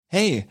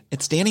Hey,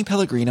 it's Danny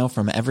Pellegrino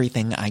from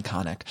Everything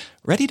Iconic.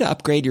 Ready to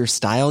upgrade your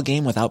style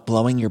game without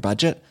blowing your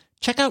budget?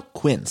 Check out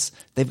Quince.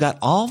 They've got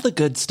all the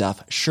good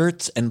stuff,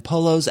 shirts and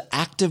polos,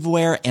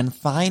 activewear, and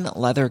fine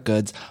leather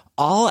goods,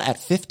 all at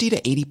 50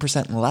 to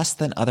 80% less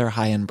than other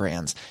high-end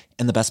brands.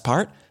 And the best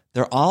part?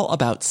 They're all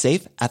about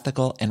safe,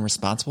 ethical, and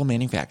responsible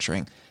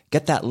manufacturing.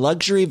 Get that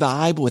luxury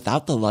vibe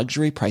without the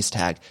luxury price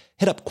tag.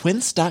 Hit up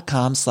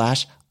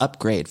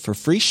quince.com/upgrade for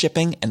free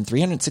shipping and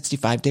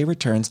 365-day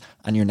returns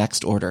on your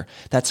next order.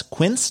 That's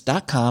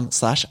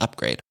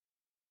quince.com/upgrade.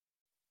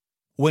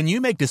 When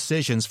you make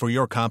decisions for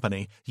your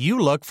company, you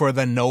look for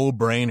the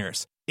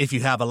no-brainers. If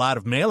you have a lot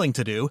of mailing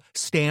to do,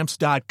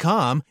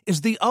 Stamps.com is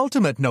the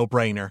ultimate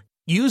no-brainer.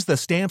 Use the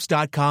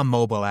Stamps.com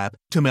mobile app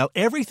to mail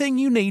everything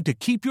you need to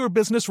keep your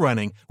business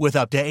running with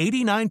up to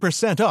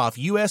 89% off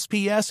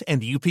USPS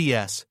and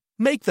UPS.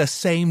 Make the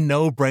same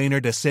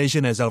no-brainer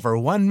decision as over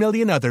 1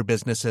 million other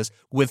businesses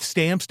with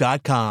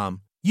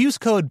Stamps.com. Use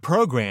code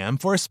PROGRAM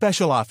for a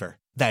special offer.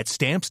 That's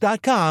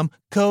Stamps.com,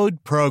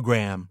 code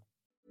PROGRAM.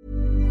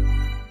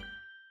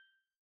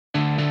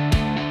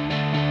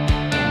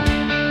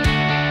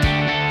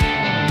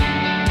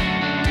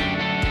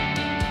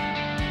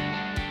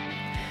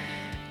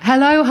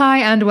 Hello, hi,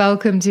 and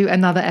welcome to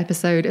another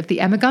episode of The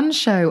Emma Guns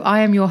Show.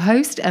 I am your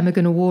host, Emma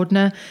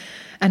Gunnar-Wardner,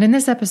 and in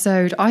this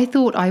episode, I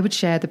thought I would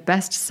share the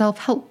best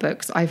self-help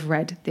books I've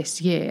read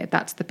this year.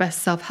 That's the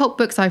best self-help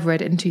books I've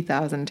read in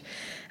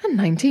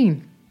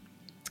 2019.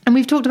 And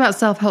we've talked about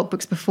self-help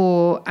books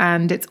before,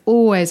 and it's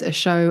always a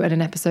show and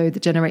an episode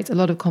that generates a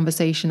lot of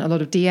conversation, a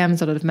lot of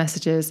DMs, a lot of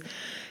messages.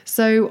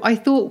 So I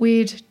thought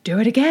we'd do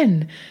it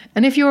again.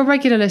 And if you're a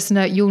regular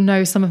listener, you'll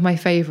know some of my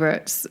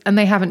favourites, and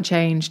they haven't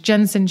changed.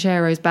 Jen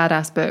Sincero's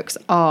badass books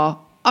are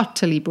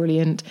utterly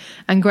brilliant,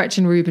 and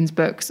Gretchen Rubin's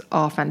books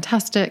are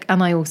fantastic.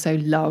 And I also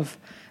love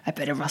a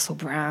bit of Russell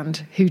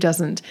Brand. Who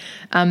doesn't?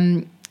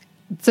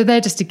 So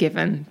they're just a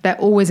given. They're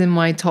always in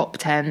my top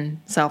 10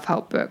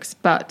 self-help books,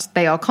 but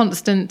they are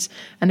constant,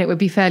 and it would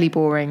be fairly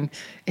boring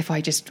if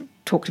I just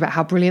talked about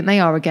how brilliant they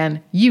are again.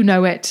 You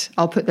know it.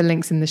 I'll put the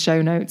links in the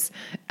show notes,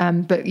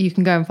 but you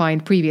can go and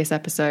find previous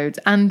episodes.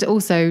 And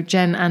also,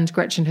 Jen and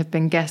Gretchen have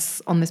been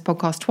guests on this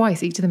podcast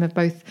twice. Each of them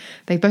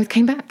they both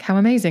came back. How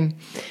amazing.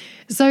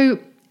 So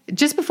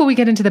just before we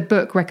get into the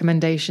book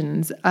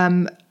recommendations,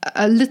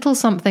 a little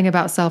something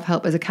about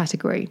self-help as a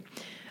category.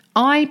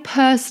 I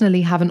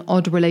personally have an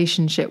odd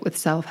relationship with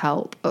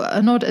self-help,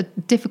 a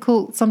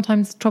difficult,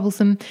 sometimes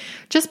troublesome,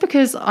 just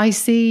because I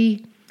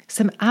see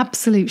some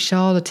absolute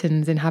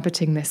charlatans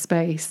inhabiting this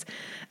space.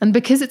 And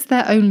because it's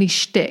their only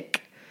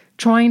shtick,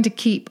 trying to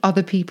keep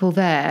other people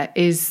there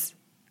is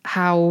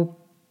how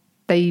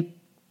they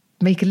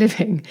make a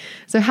living.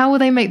 So how will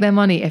they make their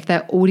money if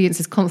their audience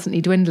is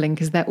constantly dwindling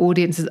because their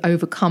audience has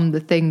overcome the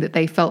thing that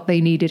they felt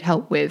they needed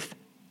help with?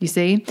 You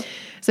see?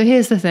 So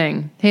here's the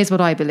thing. Here's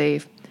what I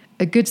believe.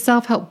 A good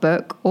self-help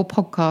book or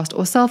podcast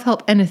or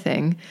self-help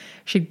anything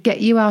should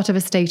get you out of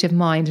a state of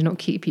mind and not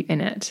keep you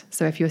in it.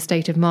 So if your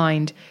state of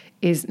mind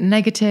is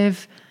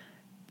negative,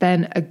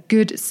 then a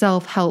good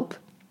self-help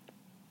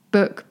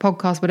book,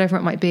 podcast, whatever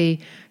it might be,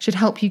 should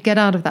help you get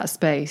out of that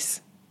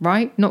space,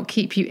 right? Not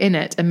keep you in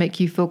it and make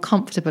you feel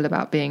comfortable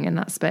about being in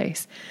that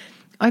space.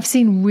 I've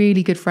seen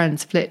really good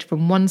friends flit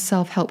from one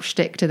self-help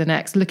shtick to the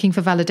next, looking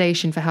for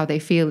validation for how they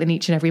feel in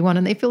each and every one.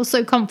 And they feel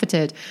so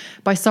comforted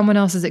by someone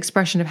else's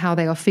expression of how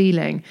they are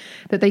feeling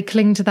that they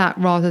cling to that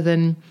rather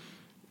than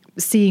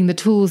seeing the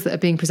tools that are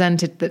being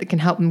presented that can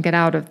help them get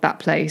out of that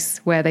place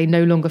where they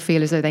no longer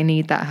feel as though they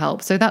need that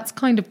help. So that's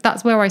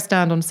where I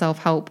stand on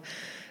self-help.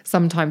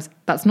 Sometimes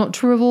that's not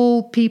true of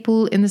all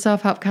people in the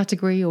self-help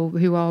category or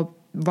who are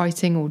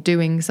writing or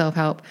doing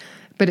self-help,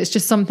 but it's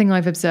just something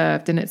I've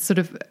observed, and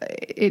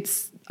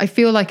I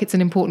feel like it's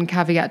an important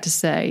caveat to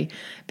say,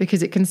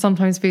 because it can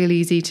sometimes feel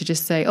easy to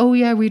just say, oh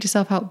yeah, read a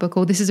self-help book,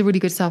 or this is a really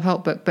good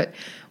self-help book, but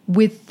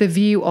with the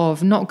view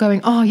of not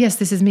going, oh yes,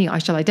 this is me, I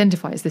shall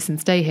identify as this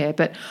and stay here,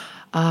 but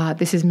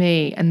this is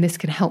me, and this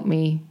can help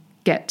me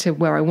get to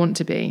where I want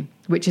to be,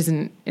 which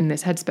isn't in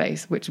this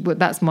headspace,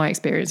 that's my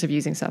experience of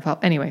using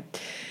self-help. Anyway,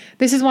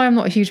 this is why I'm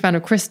not a huge fan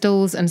of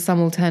crystals and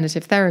some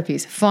alternative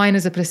therapies. Fine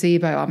as a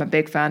placebo, I'm a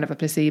big fan of a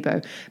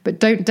placebo, but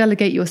don't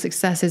delegate your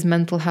successes,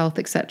 mental health,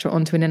 etc.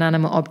 onto an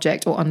inanimate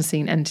object or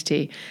unseen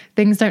entity.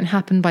 Things don't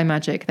happen by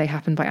magic, they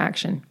happen by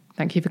action.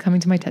 Thank you for coming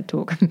to my TED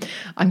Talk.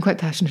 I'm quite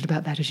passionate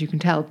about that, as you can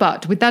tell.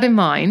 But with that in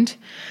mind,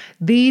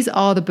 these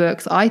are the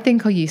books I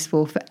think are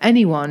useful for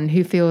anyone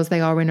who feels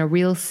they are in a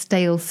real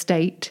stale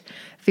state,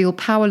 feel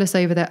powerless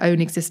over their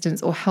own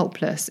existence or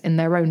helpless in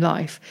their own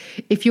life.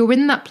 If you're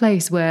in that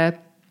place where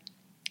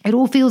it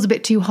all feels a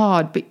bit too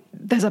hard, but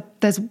there's a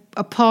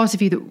part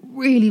of you that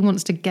really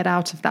wants to get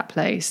out of that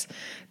place,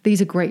 these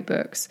are great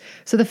books.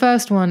 So the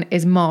first one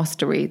is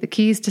Mastery, The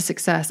Keys to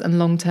Success and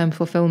Long-Term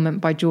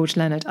Fulfillment by George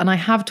Leonard. And I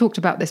have talked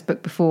about this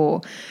book before,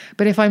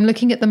 but if I'm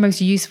looking at the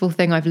most useful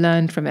thing I've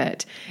learned from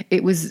it,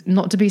 it was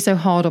not to be so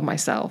hard on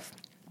myself,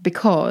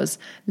 because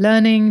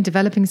learning,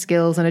 developing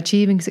skills and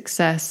achieving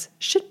success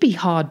should be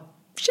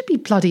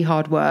bloody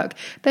hard work.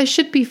 There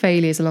should be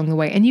failures along the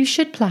way, and you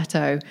should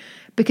plateau.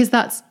 because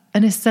that's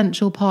an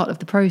essential part of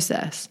the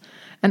process.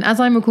 And as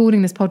I'm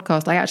recording this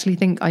podcast, I actually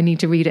think I need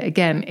to read it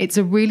again. It's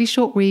a really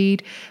short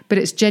read, but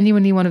it's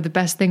genuinely one of the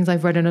best things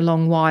I've read in a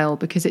long while,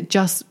 because it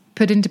just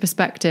put into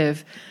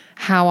perspective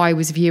how I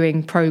was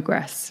viewing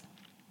progress.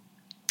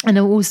 And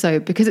also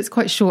because it's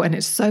quite short and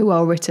it's so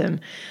well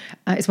written.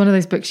 It's one of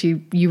those books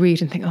you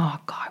read and think, oh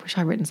God, I wish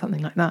I'd written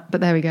something like that.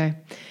 But there we go.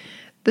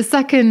 The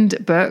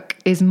second book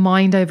is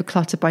Mind Over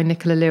Clutter by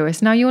Nicola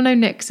Lewis. Now, you'll know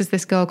Nix as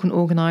this girl can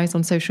organise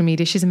on social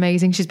media. She's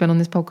amazing. She's been on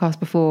this podcast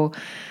before.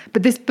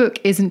 But this book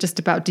isn't just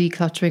about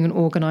decluttering and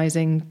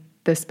organising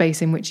the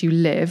space in which you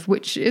live,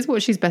 which is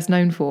what she's best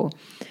known for.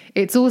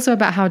 It's also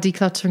about how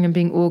decluttering and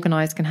being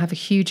organised can have a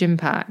huge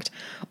impact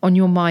on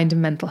your mind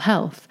and mental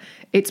health.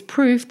 It's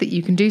proof that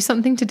you can do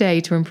something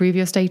today to improve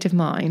your state of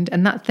mind,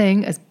 and that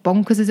thing, as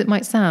bonkers as it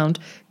might sound,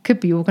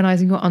 could be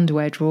organising your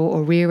underwear drawer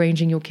or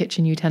rearranging your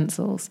kitchen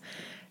utensils.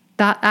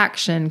 That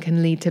action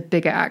can lead to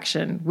bigger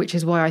action, which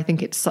is why I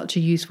think it's such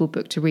a useful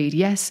book to read.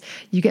 Yes,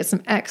 you get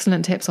some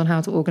excellent tips on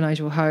how to organise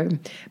your home,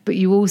 but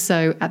you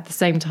also, at the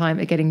same time,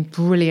 are getting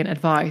brilliant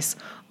advice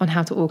on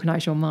how to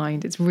organise your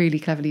mind. It's really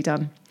cleverly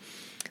done.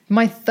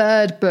 My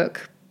third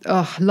book,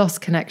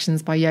 Lost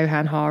Connections by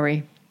Johann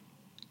Hari.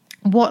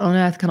 What on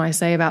earth can I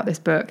say about this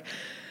book?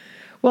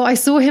 Well, I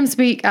saw him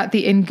speak at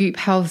the InGoop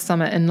Health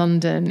Summit in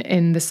London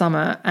in the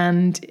summer,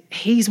 and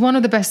he's one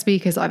of the best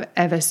speakers I've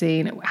ever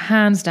seen,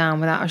 hands down,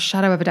 without a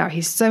shadow of a doubt.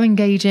 He's so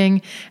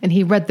engaging, and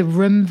he read the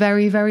room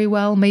very, very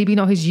well. Maybe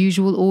not his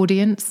usual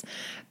audience,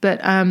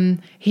 but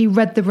he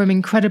read the room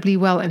incredibly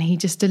well, and he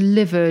just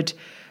delivered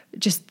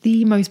just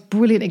the most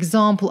brilliant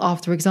example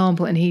after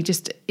example, and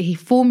he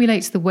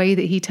formulates the way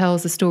that he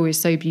tells the stories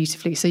so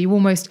beautifully. So you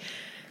almost...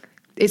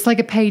 It's like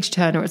a page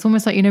turner. It's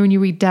almost like, when you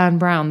read Dan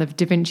Brown, the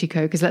Da Vinci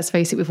Code, because let's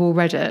face it, we've all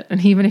read it.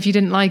 And even if you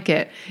didn't like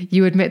it,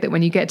 you admit that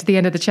when you get to the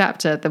end of the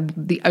chapter,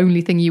 the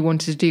only thing you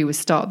wanted to do was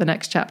start the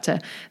next chapter.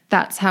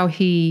 That's how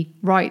he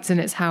writes, and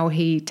it's how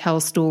he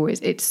tells stories.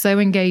 It's so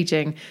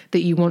engaging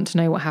that you want to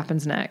know what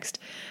happens next.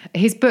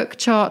 His book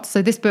charts,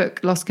 so this book,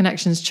 Lost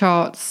Connections,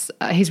 charts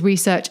his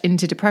research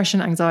into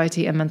depression,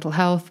 anxiety, and mental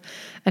health,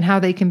 and how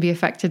they can be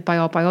affected by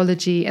our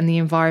biology and the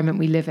environment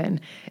we live in.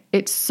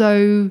 It's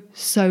so,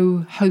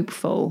 so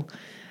hopeful.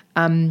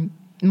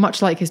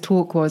 Much like his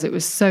talk was, it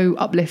was so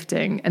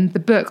uplifting. And the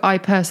book, I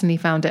personally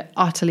found it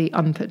utterly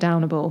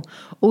unputdownable.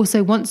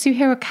 Also, once you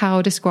hear a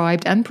cow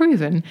described and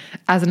proven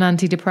as an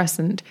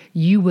antidepressant,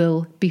 you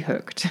will be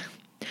hooked.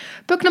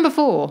 Book number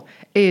 4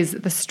 is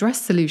The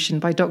Stress Solution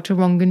by Dr.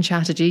 Rangan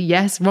Chatterjee.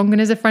 Yes, Rangan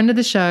is a friend of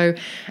the show,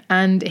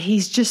 and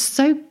he's just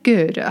so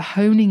good at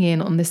honing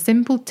in on the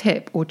simple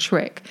tip or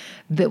trick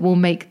that will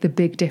make the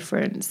big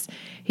difference.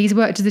 He's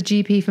worked as a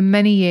GP for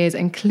many years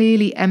and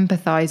clearly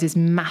empathizes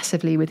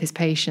massively with his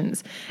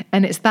patients.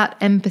 And it's that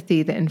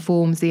empathy that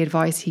informs the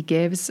advice he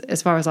gives,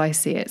 as far as I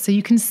see it. So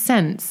you can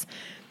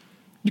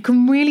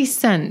really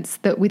sense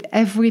that with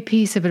every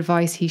piece of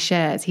advice he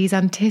shares, he's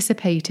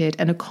anticipated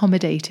and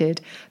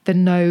accommodated the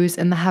no's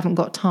and the haven't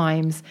got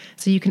times,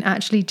 so you can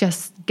actually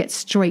just get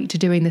straight to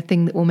doing the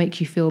thing that will make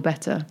you feel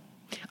better.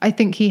 I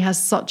think he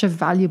has such a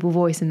valuable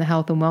voice in the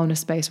health and wellness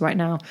space right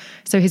now.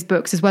 So his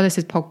books, as well as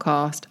his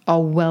podcast,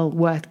 are well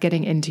worth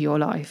getting into your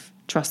life.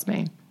 Trust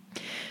me.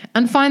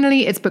 And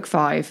finally, it's book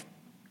 5.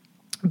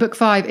 Book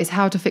 5 is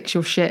How to Fix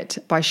Your Shit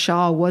by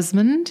Shah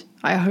Wasmond.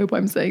 I hope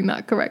I'm saying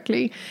that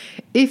correctly.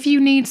 If you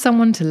need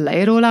someone to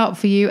lay it all out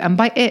for you, and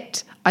by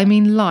it, I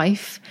mean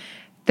life,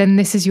 then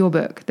this is your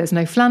book. There's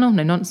no flannel,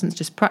 no nonsense,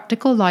 just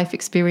practical life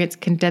experience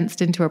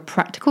condensed into a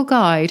practical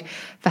guide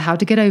for how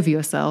to get over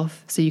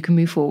yourself so you can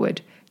move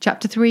forward.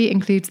 Chapter 3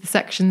 includes the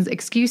sections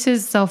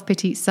excuses,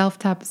 self-pity,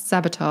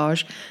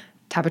 self-sabotage,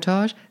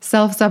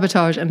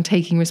 and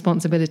taking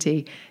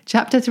responsibility.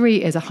 Chapter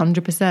 3 is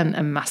 100%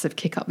 a massive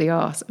kick up the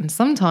arse. And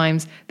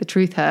sometimes the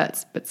truth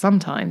hurts, but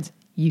sometimes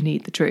you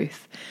need the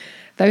truth.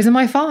 Those are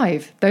my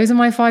 5. Those are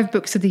my 5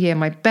 books of the year,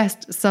 my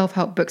best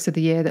self-help books of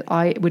the year that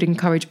I would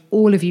encourage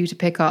all of you to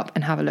pick up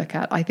and have a look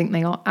at. I think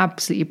they are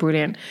absolutely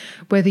brilliant,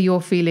 whether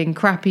you're feeling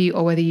crappy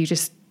or whether you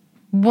just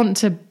want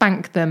to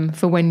bank them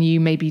for when you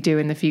maybe do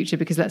in the future,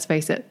 because let's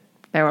face it,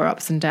 there are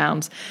ups and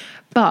downs.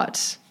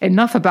 But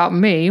enough about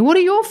me. What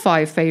are your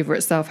 5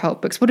 favourite self-help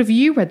books? What have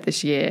you read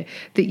this year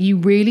that you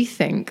really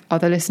think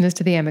other listeners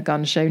to the Emma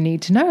Guns Show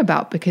need to know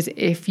about? Because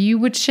if you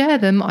would share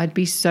them, I'd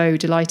be so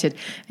delighted.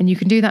 And you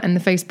can do that in the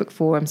Facebook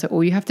forum. So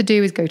all you have to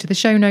do is go to the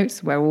show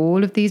notes where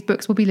all of these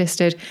books will be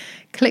listed,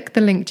 click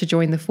the link to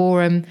join the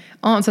forum,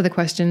 answer the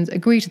questions,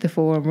 agree to the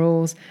forum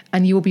rules,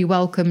 and you will be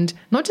welcomed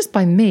not just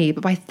by me,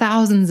 but by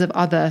thousands of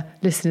other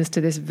listeners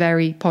to this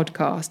very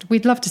podcast.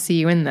 We'd love to see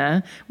you in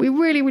there. We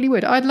really, really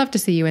would. I'd love to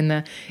see you in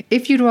there.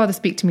 If you'd rather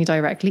speak to me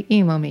directly,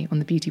 email me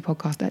on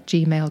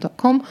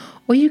thebeautypodcast@gmail.com,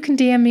 or you can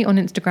DM me on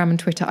Instagram and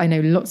Twitter. I know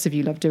lots of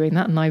you love doing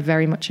that, and I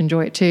very much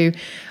enjoy it too,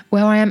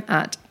 where I am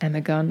at Emma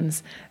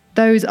Guns.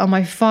 Those are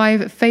my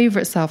 5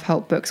 favourite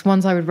self-help books,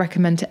 ones I would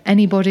recommend to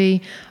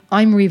anybody.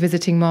 I'm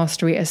revisiting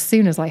Mastery as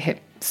soon as I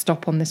hit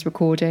stop on this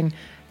recording.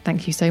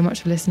 Thank you so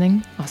much for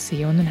listening. I'll see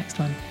you on the next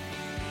one.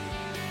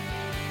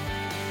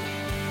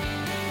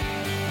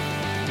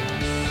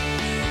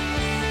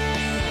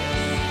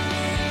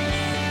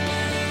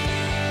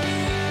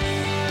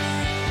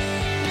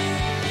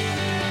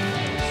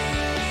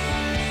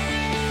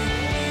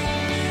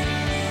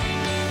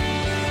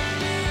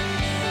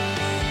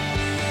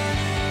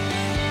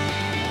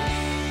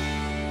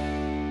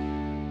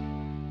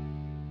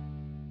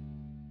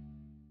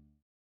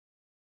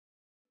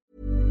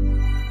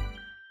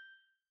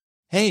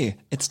 Hey,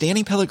 it's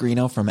Danny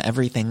Pellegrino from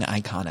Everything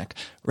Iconic.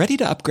 Ready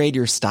to upgrade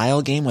your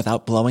style game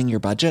without blowing your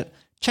budget?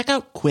 Check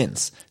out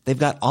Quince. They've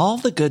got all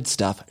the good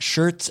stuff,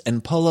 shirts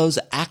and polos,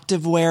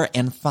 activewear,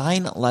 and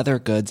fine leather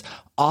goods,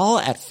 all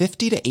at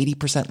 50 to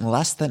 80%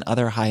 less than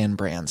other high-end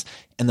brands.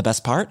 And the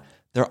best part?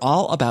 They're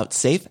all about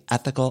safe,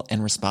 ethical,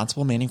 and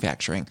responsible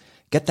manufacturing.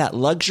 Get that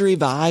luxury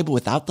vibe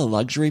without the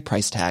luxury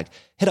price tag.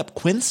 Hit up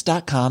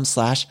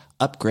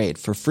quince.com/upgrade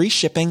for free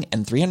shipping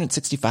and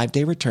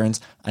 365-day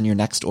returns on your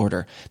next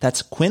order.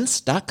 That's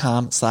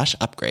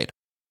quince.com/upgrade.